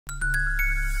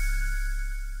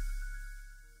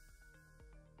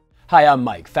Hi, I'm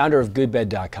Mike, founder of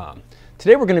goodbed.com.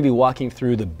 Today we're going to be walking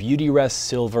through the Beautyrest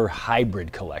Silver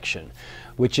Hybrid collection,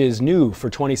 which is new for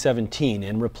 2017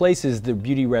 and replaces the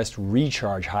Beautyrest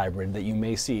Recharge Hybrid that you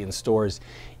may see in stores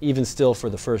even still for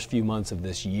the first few months of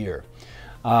this year.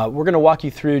 We're going to walk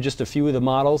you through just a few of the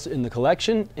models in the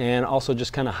collection and also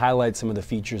just kind of highlight some of the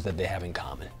features that they have in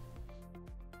common.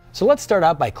 So let's start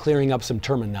out by clearing up some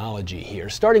terminology here,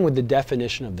 starting with the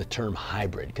definition of the term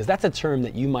hybrid, because that's a term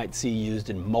that you might see used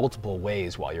in multiple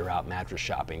ways while you're out mattress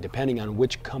shopping, depending on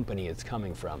which company it's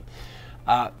coming from.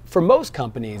 For most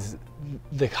companies,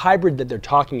 the hybrid that they're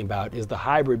talking about is the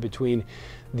hybrid between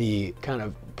the kind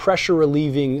of pressure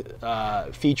relieving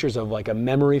features of like a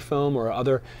memory foam or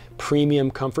other premium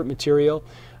comfort material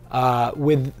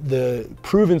with the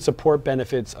proven support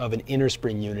benefits of an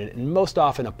innerspring unit, and most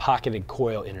often a pocketed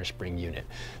coil innerspring unit.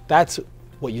 That's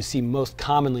what you see most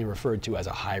commonly referred to as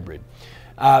a hybrid.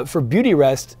 For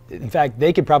Beautyrest, in fact,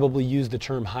 they could probably use the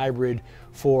term hybrid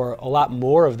for a lot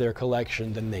more of their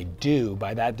collection than they do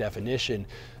by that definition,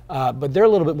 but they're a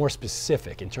little bit more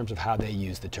specific in terms of how they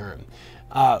use the term.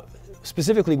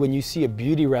 Specifically, when you see a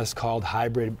Beautyrest called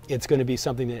hybrid, it's going to be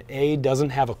something that A, doesn't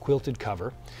have a quilted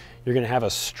cover. You're going to have a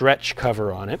stretch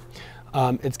cover on it.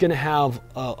 It's going to have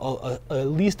at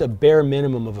least a bare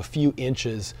minimum of a few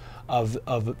inches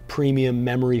of premium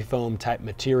memory foam type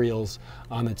materials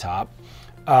on the top.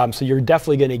 So you're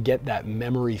definitely going to get that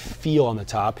memory feel on the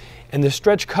top. And the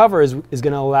stretch cover is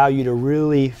going to allow you to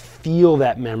really feel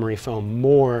that memory foam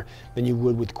more than you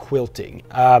would with quilting.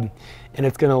 And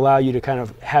it's going to allow you to kind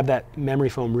of have that memory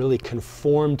foam really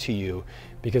conform to you,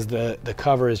 because the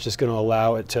cover is just going to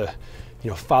allow it to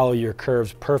follow your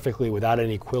curves perfectly without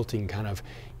any quilting kind of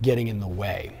getting in the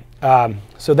way.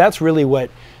 So that's really where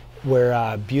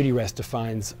Beautyrest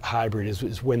defines hybrid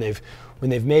is when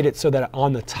they've made it so that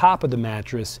on the top of the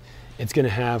mattress, it's going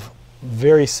to have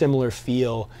very similar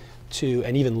feel to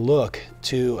and even look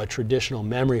to a traditional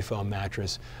memory foam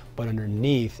mattress, but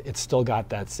underneath it's still got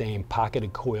that same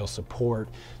pocketed coil support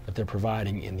that they're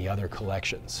providing in the other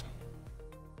collections.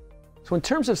 So in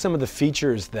terms of some of the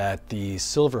features that the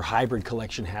Silver Hybrid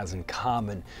collection has in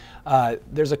common,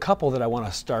 there's a couple that I want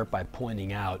to start by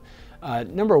pointing out.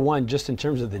 Number one, just in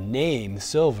terms of the name,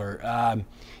 Silver,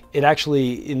 it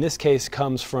actually, in this case,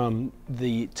 comes from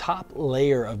the top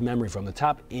layer of memory foam. The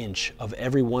top inch of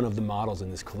every one of the models in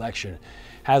this collection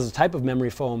has a type of memory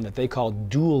foam that they call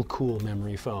dual cool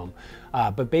memory foam.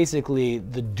 But basically,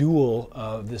 the dual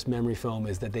of this memory foam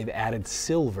is that they've added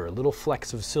silver, little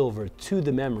flecks of silver, to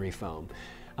the memory foam.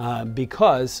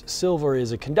 Because silver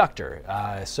is a conductor,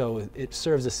 so it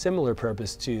serves a similar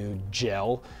purpose to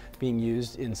gel being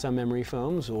used in some memory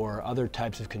foams or other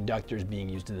types of conductors being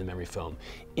used in the memory foam.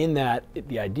 In that,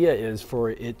 the idea is for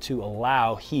it to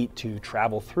allow heat to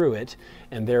travel through it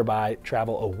and thereby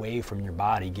travel away from your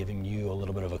body, giving you a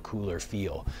little bit of a cooler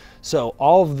feel. So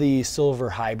all of the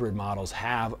Silver Hybrid models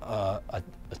have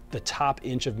the top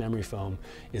inch of memory foam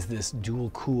is this dual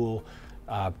cool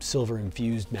silver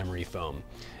infused memory foam.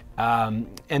 And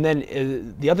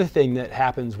then the other thing that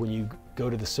happens when you go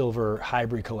to the Silver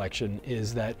Hybrid collection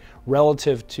is that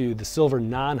relative to the Silver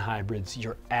non-hybrids,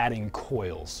 you're adding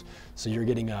coils. So you're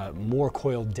getting a more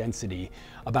coil density,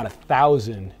 about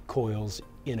 1,000 coils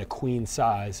in a queen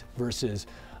size versus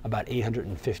about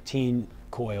 815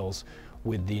 coils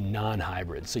with the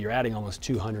non-hybrid. So you're adding almost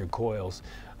 200 coils,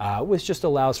 which just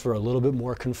allows for a little bit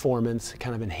more conformance,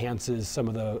 kind of enhances some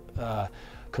of the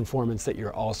conformance that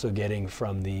you're also getting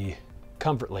from the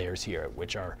comfort layers here,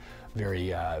 which are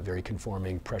very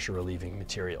conforming, pressure relieving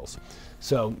materials.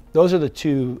 So those are the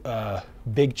two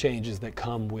big changes that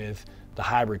come with the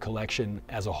hybrid collection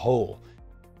as a whole.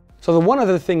 So the one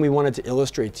other thing we wanted to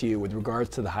illustrate to you with regards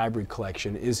to the hybrid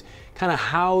collection is kind of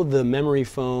how the memory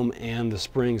foam and the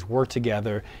springs work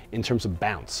together in terms of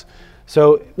bounce.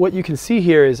 So what you can see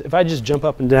here is if I just jump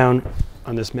up and down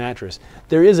on this mattress,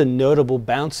 there is a notable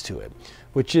bounce to it,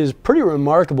 which is pretty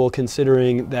remarkable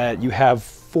considering that you have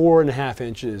 4.5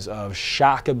 inches of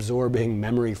shock absorbing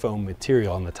memory foam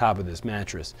material on the top of this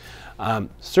mattress.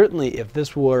 Certainly if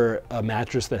this were a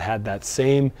mattress that had that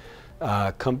same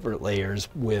comfort layers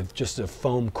with just a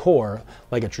foam core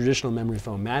like a traditional memory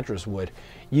foam mattress would,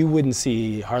 you wouldn't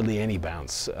see hardly any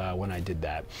bounce when I did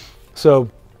that. So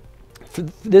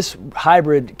this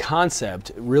hybrid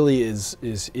concept really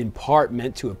is in part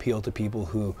meant to appeal to people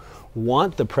who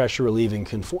want the pressure relieving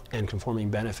and conforming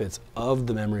benefits of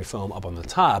the memory foam up on the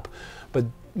top, but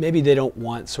maybe they don't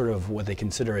want sort of what they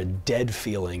consider a dead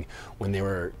feeling when they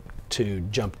were to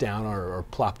jump down or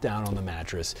plop down on the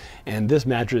mattress. And this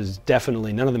mattress,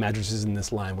 definitely none of the mattresses in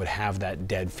this line would have that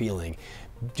dead feeling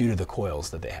due to the coils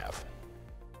that they have.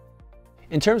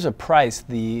 In terms of price,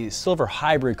 the Silver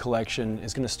Hybrid collection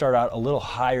is going to start out a little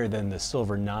higher than the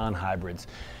Silver non-hybrids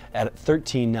at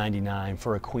 $13.99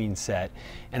 for a queen set,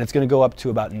 and it's going to go up to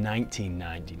about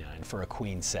 $19.99 for a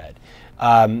queen set.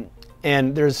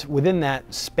 And within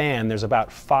that span, there's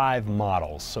about 5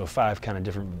 models, so 5 kind of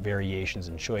different variations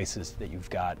and choices that you've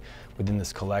got within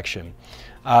this collection.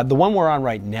 The one we're on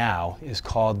right now is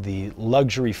called the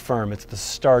Luxury Firm. It's the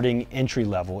starting entry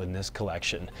level in this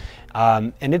collection.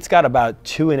 And it's got about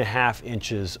 2.5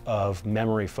 inches of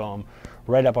memory foam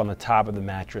right up on the top of the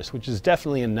mattress, which is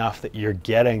definitely enough that you're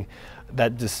getting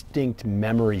that distinct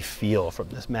memory feel from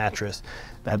this mattress,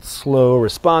 that slow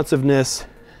responsiveness,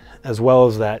 as well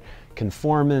as that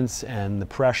conformance and the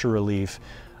pressure relief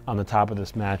on the top of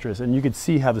this mattress. And you can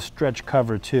see how the stretch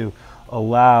cover too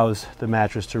allows the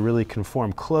mattress to really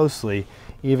conform closely,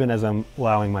 even as I'm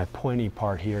allowing my pointy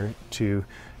part here to,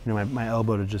 my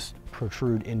elbow to just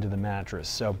protrude into the mattress.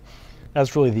 So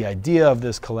that's really the idea of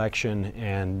this collection,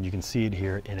 and you can see it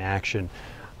here in action.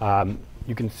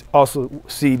 You can also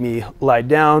see me lie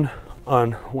down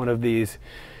on one of these,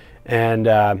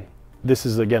 and this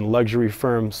is, again, Luxury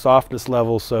Firm softness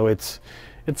level, so it's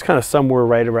kind of somewhere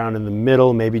right around in the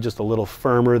middle, maybe just a little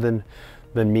firmer than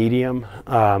medium.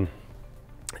 But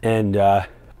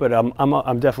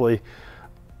I'm definitely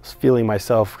feeling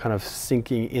myself kind of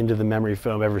sinking into the memory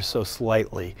foam ever so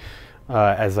slightly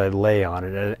as I lay on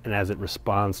it and as it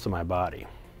responds to my body.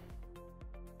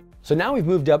 So now we've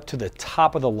moved up to the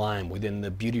top of the line within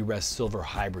the Beautyrest Silver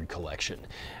Hybrid collection,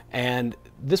 and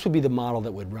this would be the model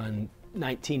that would run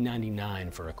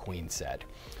 $19.99 for a queen set.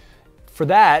 For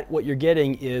that, what you're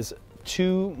getting is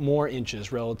 2 more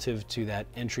inches relative to that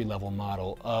entry-level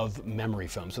model of memory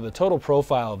foam. So the total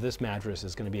profile of this mattress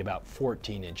is going to be about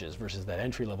 14 inches versus that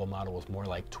entry-level model was more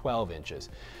like 12 inches.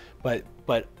 But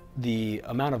the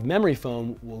amount of memory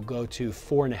foam will go to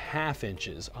 4.5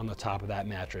 inches on the top of that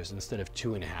mattress instead of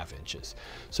 2.5 inches.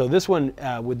 So this one,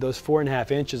 with those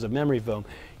 4.5 inches of memory foam,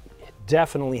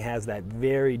 definitely has that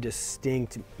very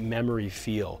distinct memory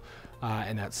feel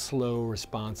and that slow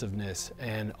responsiveness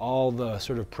and all the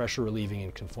sort of pressure relieving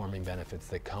and conforming benefits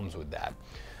that comes with that.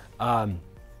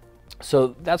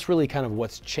 So that's really kind of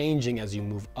what's changing as you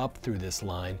move up through this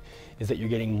line, is that you're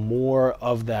getting more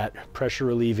of that pressure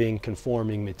relieving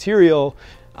conforming material,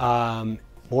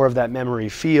 more of that memory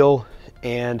feel,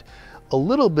 and a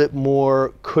little bit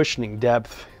more cushioning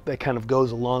depth that kind of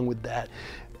goes along with that.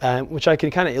 Which I can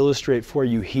kind of illustrate for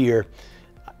you here.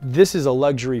 This is a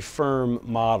Luxury Firm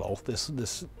model, this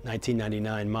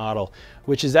 $19.99 model,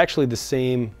 which is actually the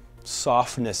same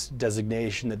softness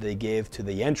designation that they gave to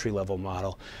the entry-level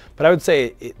model. But I would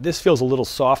say this feels a little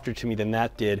softer to me than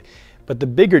that did. But the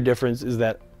bigger difference is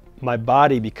that my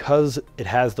body, because it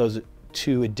has those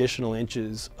 2 additional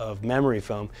inches of memory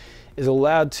foam, is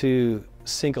allowed to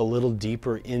sink a little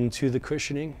deeper into the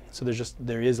cushioning. So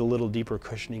there is a little deeper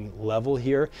cushioning level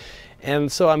here.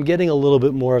 And so I'm getting a little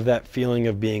bit more of that feeling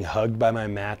of being hugged by my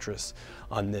mattress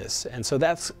on this. And so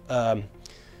that's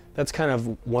kind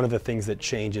of one of the things that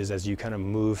changes as you kind of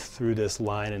move through this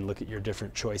line and look at your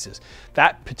different choices.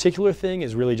 That particular thing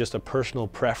is really just a personal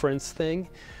preference thing.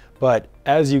 But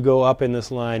as you go up in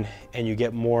this line and you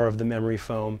get more of the memory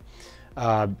foam,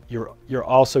 you're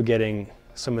also getting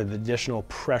some of the additional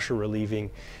pressure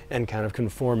relieving and kind of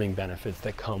conforming benefits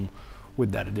that come with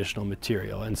that additional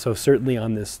material. And so certainly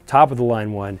on this top of the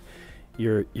line one,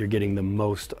 you're getting the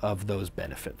most of those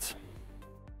benefits.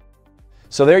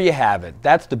 So there you have it.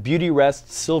 That's the Beautyrest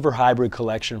Silver Hybrid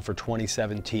collection for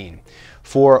 2017.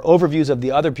 For overviews of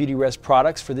the other Beautyrest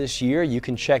products for this year, you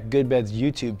can check Goodbed's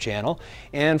YouTube channel.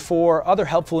 And for other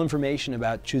helpful information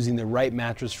about choosing the right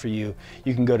mattress for you,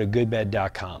 you can go to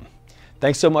goodbed.com.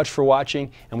 Thanks so much for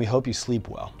watching, and we hope you sleep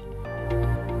well.